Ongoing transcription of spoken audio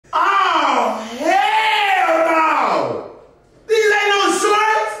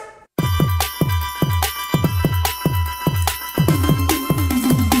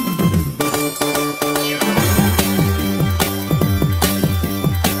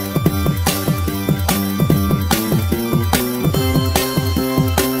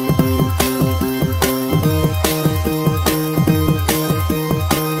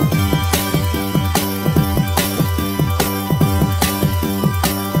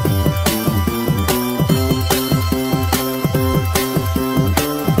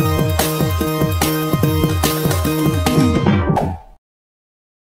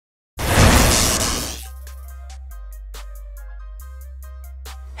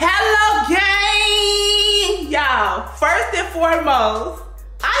y'all, first and foremost,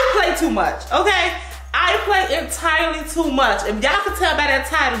 I play too much, okay? I play entirely too much. If y'all can tell by that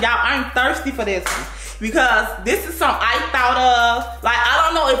title, y'all, I'm thirsty for this one. Because this is something I thought of. Like, I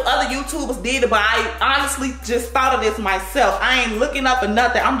don't know if other YouTubers did it, but I honestly just thought of this myself. I ain't looking up or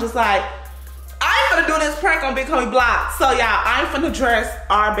nothing. I'm just like, I'm gonna do this prank on Big Homie Blocks. So y'all, I'm finna dress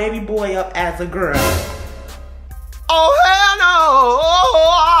our baby boy up as a girl. Oh hell no!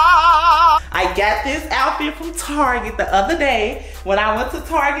 I got this outfit from Target the other day. When I went to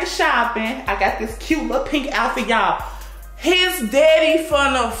Target shopping, I got this cute little pink outfit, y'all. His daddy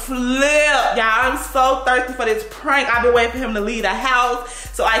finna flip. Y'all, I'm so thirsty for this prank. I've been waiting for him to leave the house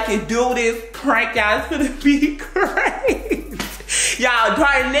so I can do this prank, y'all. It's finna be crazy. Y'all,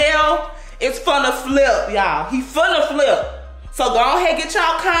 Darnell is finna flip, y'all. He finna flip. So go ahead, get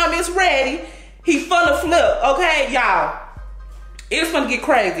y'all comments ready. He finna flip, okay, y'all? It's finna get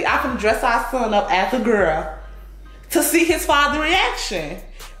crazy. I finna dress our son up as a girl to see his father's reaction.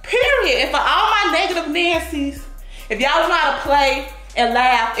 Period. And for all my negative Nancy's, if y'all don't know how to play and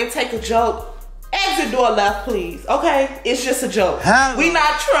laugh and take a joke, exit door left, please, okay? It's just a joke. We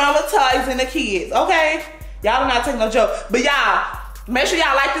not traumatizing the kids, okay? Y'all don't know how to take no joke. But y'all, make sure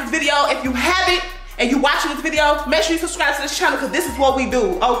y'all like this video. If you haven't and you watching this video, make sure you subscribe to this channel because this is what we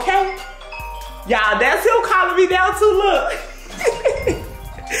do, okay? Y'all, that's him calling me down too, look.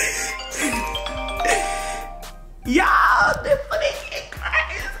 Y'all, this one is getting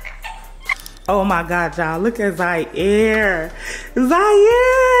crazy. Oh my God, y'all, look at Zaire.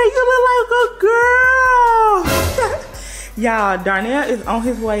 Zaire, you look like a girl. Y'all, Darnell is on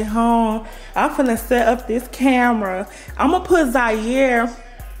his way home. I'm finna set up this camera. I'm gonna put Zaire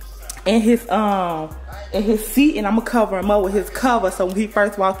in his seat and I'm gonna cover him up with his cover so when he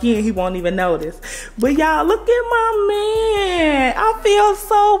first walk in, he won't even notice. But y'all, look at my man. I feel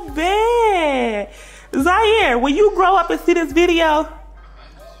so bad. Zaire, when you grow up and see this video,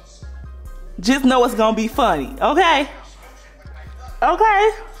 just know it's gonna be funny, okay?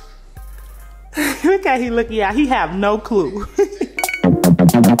 Okay? Look how he looking out. He have no clue. Okay,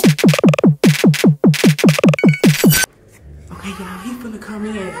 y'all, he finna come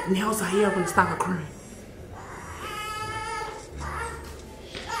in. Now Zaire finna stop crying.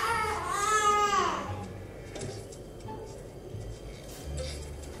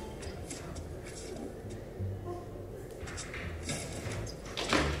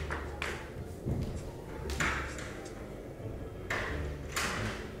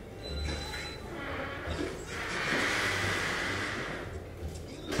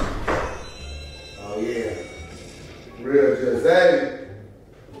 Real just hey.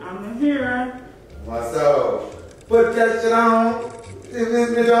 I'm here. Myself. Put that shit on. This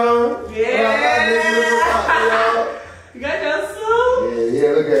bitch on. Yeah. You got your suit? Yeah,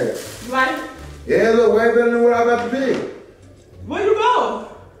 look at it. You like it? Yeah, look way better than what I'm about to be. Where you go?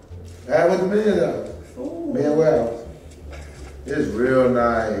 I went to $1,000,000. Man, well. It's real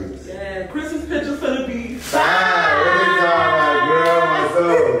nice. Yeah, Christmas pictures finna be fine. What they talking about, girl?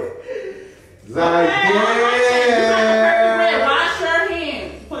 Myself.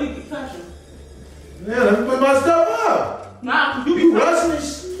 Yeah, let me put my stuff up. Nah, you rushing this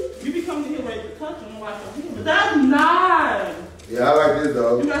shit. You be coming here ready to touch them and wash your hands. But that's nice. Yeah, I like this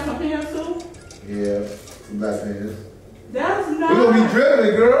though. You got some pants too? Yeah, some black pants. That's nice. We're gonna be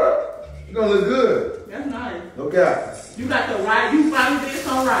dribbling, girl. You're gonna look good. That's nice. Okay. You got the right, you finally did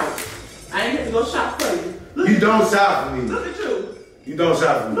something right. I ain't have to go shop for you. Look you don't shop for me. Look at you. You don't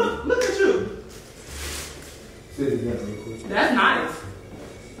shop for me. Look at you. Sit again real quick. That's nice.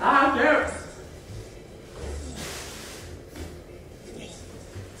 I like that.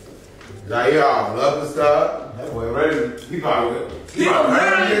 Zaire all up and stuff. That boy ready. He probably ready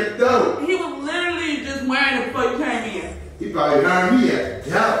to get dope. He was literally just wearing it before you came in. He probably heard me at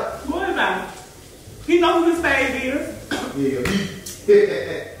the house. What about it? He knows who his fave is. Yeah,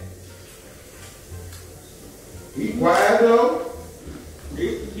 he quiet though.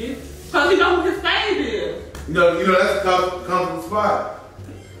 Because he knows who his fave is. You know that's a comfortable spot.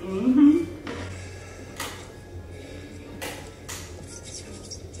 Mm-hmm.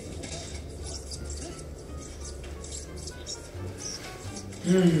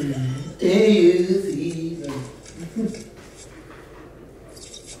 Easy.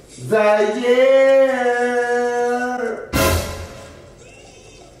 Zaire.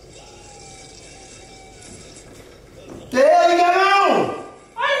 There you got on.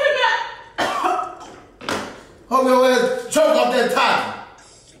 Why you got? Hope your ass choke off that top.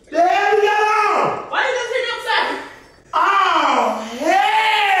 There you got on. Why you just hit me upside? Oh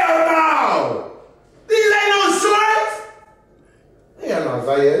hell no! These ain't no shorts. Hell no,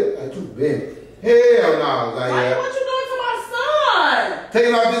 Zaire. That's too big. Hell no, like What you doing to my son?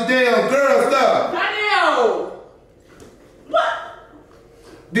 Taking off this damn girl stuff. Daniel. What?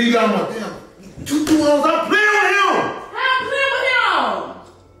 Then you got my damn tutu on. I'm playing with him. How I'm playing with him?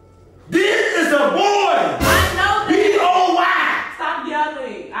 This is a boy. I know that. B-O-Y. Stop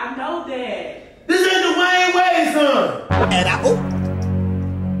yelling. I know that. This ain't the Wayne Way, son. And I'm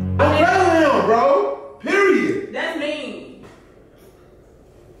playing with him, bro. Period. That's mean.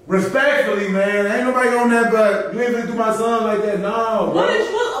 Respectfully, man. Ain't nobody on that, but you ain't gonna do my son like that, no. What is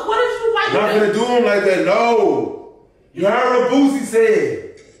you like? Not gonna do him like that, no. You heard what Boosie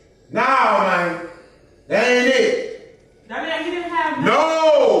said. Nah, man. That ain't it. That mean he didn't have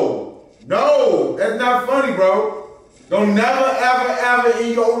No, that's not funny, bro. Don't never, ever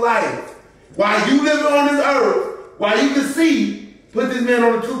in your life, while you living on this earth, while you can see, put this man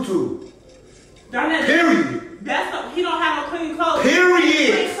on a tutu. Period. He don't have no clean clothes.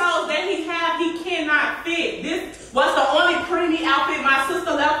 Period. Clean clothes that he have, he cannot fit. This was the only preemie outfit my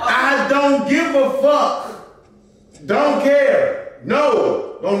sister left. I don't give a fuck. Don't care.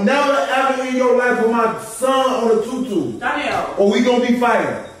 No. Don't never ever in your life put my son on a tutu. Daniel. Or we gonna be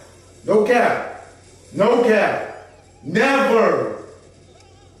fighting. No cap. No cap. Never.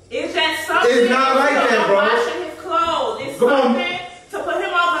 It's just something. It's not like that, bro. Washing his clothes. It's Come something to put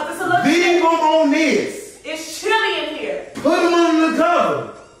him on, but it's a little leave him on this. It's chilly in here. Put him on the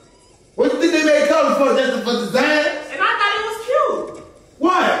cover. What do you think they made covers for? Just for design? And I thought it was cute.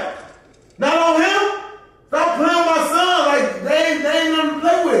 What? Not on him? Stop playing with my son like they ain't nothing to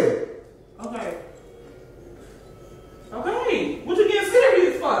play with. Okay. What you getting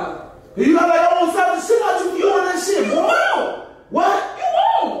serious for? You got like almost something shit out you on that shit, boy. You won't. What? You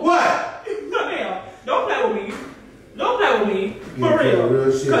won't. What? Daniel, don't play with me. Don't play with me. For Yeah, real.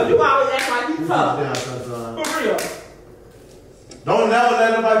 real shit. Because you always act like you tough. For real. Don't never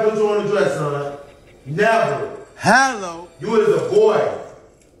let nobody put you on the dress, son. Never. hello. You is a boy.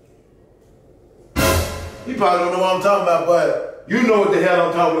 You probably don't know what I'm talking about, but you know what the hell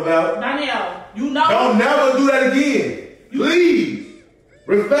I'm talking about. Daniel, you know. Don't never do that again. Please.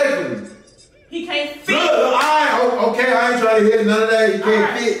 Respectfully. He can't fit. Look, okay, I ain't trying to hear none of that. He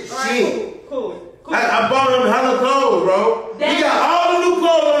can't fit shit. Cool. I bought him hella clothes, bro. He got all the new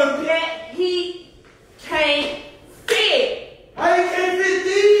clothes on him. That he can't fit. How you can't fit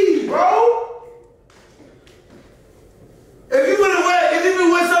these, bro? If you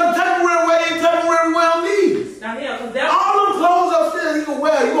would wear some Tupperware wear on these. Daniel, because that's All them clothes upstairs he can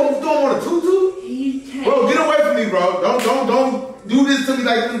wear. You gonna throw him on a tutu? he can't. Bro, get away from me, bro. Don't do this to me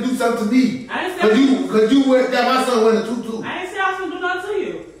like you do something to me. I ain't say Cause you got my son wearing a tutu. I ain't say I was gonna do nothing to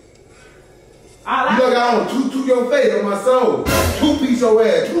you. I You like got on tutu your face on my soul. Two-piece your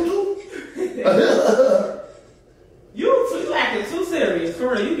ass. Tutu? you acting too serious.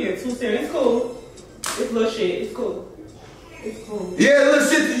 For real, you getting too serious. It's cool. It's little shit. It's cool. It's cool. Yeah, little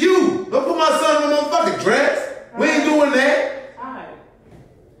shit to you. Don't put my son in no motherfucking dress. We ain't doing that. Alright.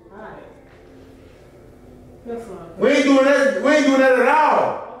 That's fine. We ain't doing that. We ain't doing that at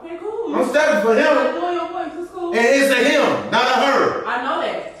all. Okay, cool. I'm stepping for You're him. doing your voice. It's cool. And it's a him, not a her. I know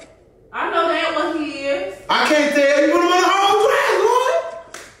that. I know that what he is. I can't tell you put him in the whole dress, Lord.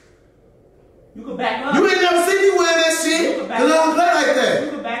 You can back up. You ain't never seen me wear that shit. You can back Cause I don't play like You that.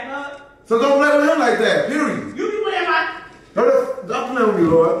 can back up. So don't play with him like that, period. You be playing my. Don't play with me,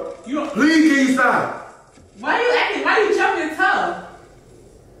 Lord. You don't. Please, can you stop? Why you acting? Why you jumping tough?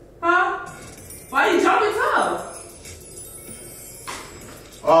 Huh? Why you jumping tough?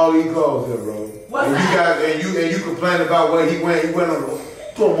 All these clothes here, bro. What's and that? You and you complain about what he went. He went on.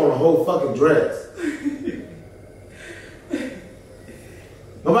 Put him on a whole fucking dress.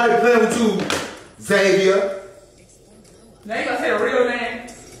 Nobody playing with you, Xavier. Now you gonna say a real name?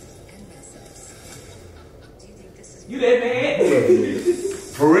 You that bad?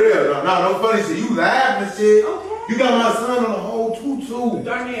 For real, no funny shit. You laughing and shit. Okay. You got my son on a whole tutu.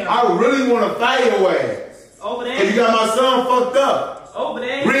 Darnell. I really want to fight your ass. Over there. Cause you got my son fucked up. Over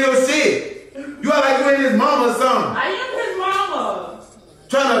there. Real shit. You act like you ain't his mama or something. I am his mama.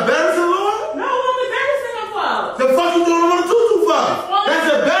 Trying to embarrass him, Lord? No, I'm embarrassing him for. The fuck you doing him on a tutu for? That's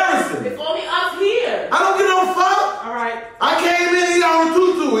embarrassing. It's only us here. I don't give no fuck. All right. I came in, he on a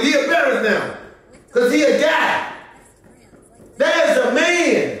tutu. He embarrassed now. Cause he a guy. That is a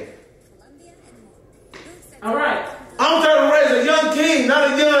man. All right. I'm trying to raise a young king,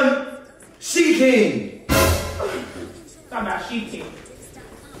 not a young she-king. Talking about she king.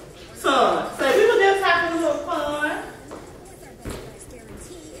 Son, so we were just having a little fun.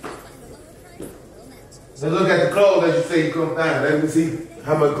 Now look at the clothes that you say you couldn't find. Let me see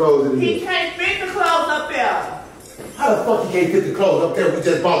how much clothes it He is. can't fit the clothes up there. How the fuck you can't fit the clothes up there we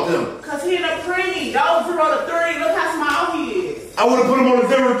just bought them? Cause he in a preemie. Those 0 to 3. Look how small he is. I would have put him on the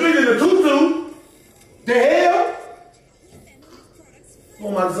 0 to 3 in the tutu. The hell?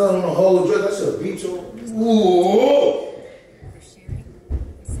 Oh my son on the whole dress. I should have beat you. Whoa.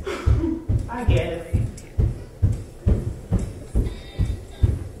 I get it.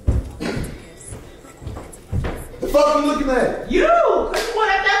 The fuck you looking at? You! Cause you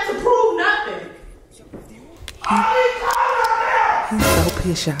wanted that to prove nothing. He's so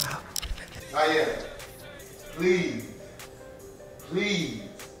pissed off. Oh yeah. Please. Please.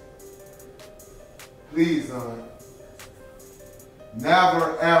 Please, son.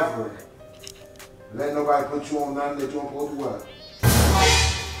 Never ever let nobody put you on nothing that you don't supposed to wear.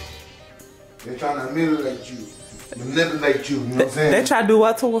 They're trying to manipulate you. Manipulate you, you know what I'm saying? They try to do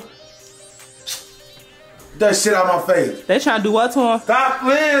what to him? That shit out my face. They trying to do what to him? Stop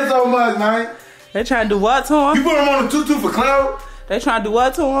playing so much, man. They trying to do what to him? You put him on the tutu for clout? They trying to do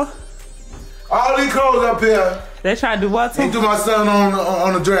what to him? All these clothes up here. They trying to do what to him? He threw my son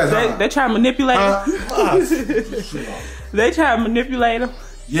on the dress. They trying to manipulate him? They trying to manipulate him?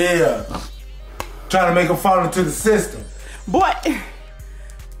 Yeah. Trying to make him fall into the system. Boy,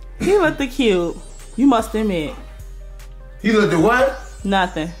 he looked cute. You must admit. He looked at what?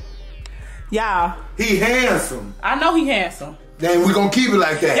 Nothing. Y'all. He handsome. I know he handsome. Then we gonna keep it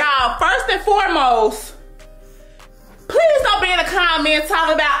like that. Y'all, first and foremost, please don't be in the comments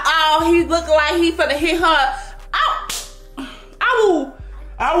talking about, oh, he looking like he finna hit her.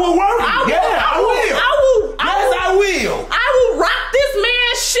 I will work. I will. I will rock this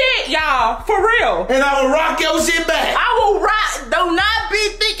man's shit, y'all. For real. And I will rock your shit back. I will rock. Do not be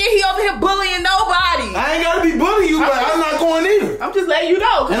thinking he over here bullying nobody. I ain't gotta be bullying you, but I'm not going either. I'm just letting you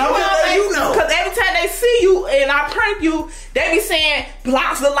know. And I'm just letting you know. Because every time they see you and I prank you, they be saying,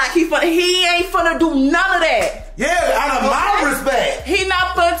 Blocks look like he ain't finna do none of that. Yeah, out of my respect. He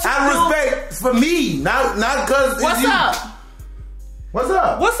not finna Out of respect for me, not because it's What's you. up? What's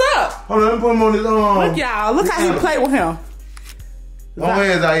up? What's up? Hold on, let me put him on his Look, y'all. Look how he play with him. On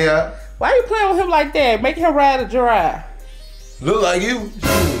hands out here. Why you playing with him like that? Making him ride a giraffe. Look like you.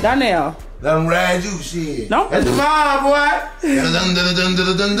 Shit. Donnell. Let him ride you, shit. No. That's the vibe, boy. Dun, dun, dun, dun,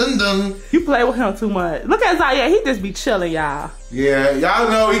 dun, dun, dun. You play with him too much. Look at Zaire. He just be chilling, y'all. Yeah, y'all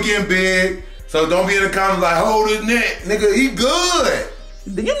know he getting big. So don't be in the comments like, hold his neck. Nigga, he good.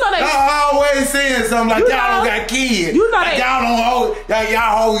 You know they. Y'all always saying something like y'all don't got kids. You know like they. Y'all don't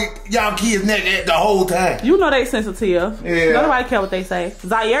hold y'all kids neck the whole time. You know they sensitive. Yeah. Nobody care what they say.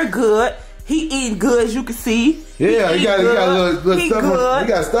 Zaire good. He eating good as you can see. Yeah, he got little stuff good. on. He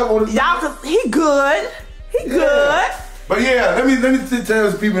got stuff on his. Y'all, he good. He good. But yeah, let me tell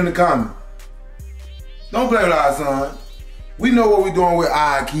those people in the comments. Don't play with our son. We know what we doing with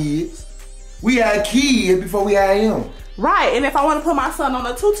our kids. We had kids before we had him. Right, and if I want to put my son on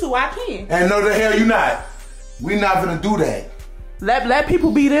a tutu, I can. And no, the hell you not. We not gonna do that. Let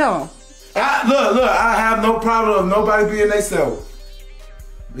people be them. Look, I have no problem with nobody being themselves.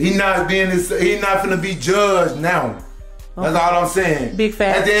 He not finna be judged now. That's all I'm saying. Big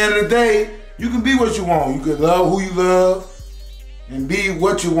fact. At the end of the day, you can be what you want. You can love who you love and be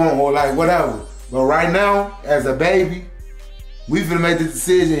what you want or like whatever. But right now, as a baby, we finna make the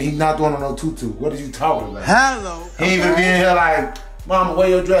decision. He not doing no tutu. What are you talking about? Hello. He ain't even being here like, Mama, where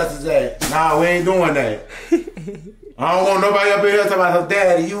your dress is at? Nah, we ain't doing that. I don't want nobody up in here talking about,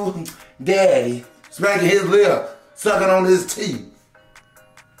 Daddy, smacking his lip, sucking on his teeth.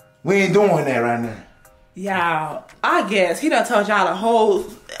 We ain't doing that right now. Y'all, I guess he done told y'all the whole.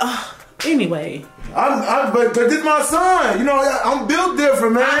 Anyway. But this my son. You know, I'm built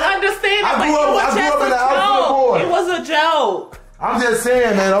different, man. I understand. I grew up in the outfit boy. It was a joke. I'm just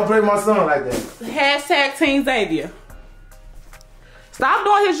saying, man, don't play with my son like that. Hashtag Team Xavier. Stop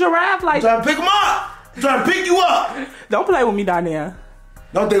doing his giraffe like I'm trying to pick him up. I'm trying to pick you up. Don't play with me down there.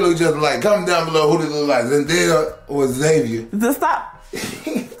 Don't they look just alike? Comment down below who they look like, Zendaya or Xavier. Just stop.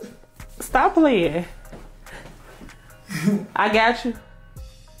 Stop playing. I got you.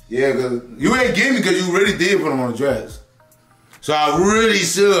 Yeah, because you ain't getting me because you really did put him on the dress. So I really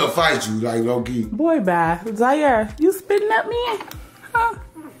should fight you, like low key. Boy, bye. Zaire, you spitting at me? Huh?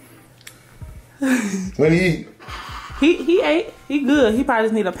 When he ate. He good. He probably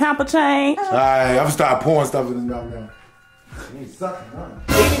just need a pamper change. Alright, I'm gonna start pouring stuff in his mouth now. He ain't sucking, huh?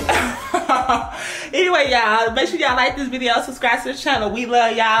 Anyway, y'all, make sure y'all like this video, subscribe to the channel. We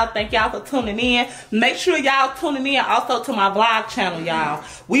love y'all. Thank y'all for tuning in. Make sure y'all tuning in also to my vlog channel, y'all.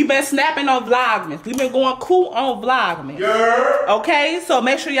 We've been snapping on Vlogmas. We've been going cool on Vlogmas. Yeah. Okay, so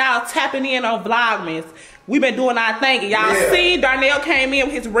make sure y'all tapping in on Vlogmas. We've been doing our thing. Y'all see Darnell came in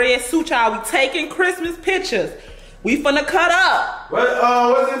with his red suit, y'all. We taking Christmas pictures. We finna cut up.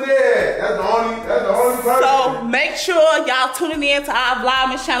 What's in there? That's the only person. So make sure y'all tuning in to our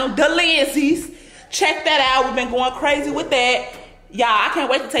vlogging channel, The Lindsay's. Check that out. We've been going crazy with that. Y'all, I can't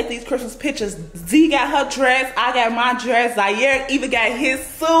wait to take these Christmas pictures. Z got her dress. I got my dress. Zaire even got his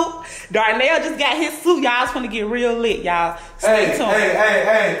suit. Darnell just got his suit. Y'all, it's finna get real lit, y'all. Stay tuned.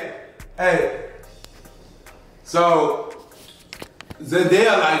 Hey. So,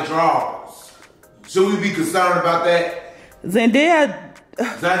 Zendaya like draws. Should we be concerned about that? Zendaya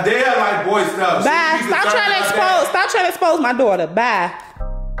like boy stuff. Bye. Stop trying to expose my daughter. Bye.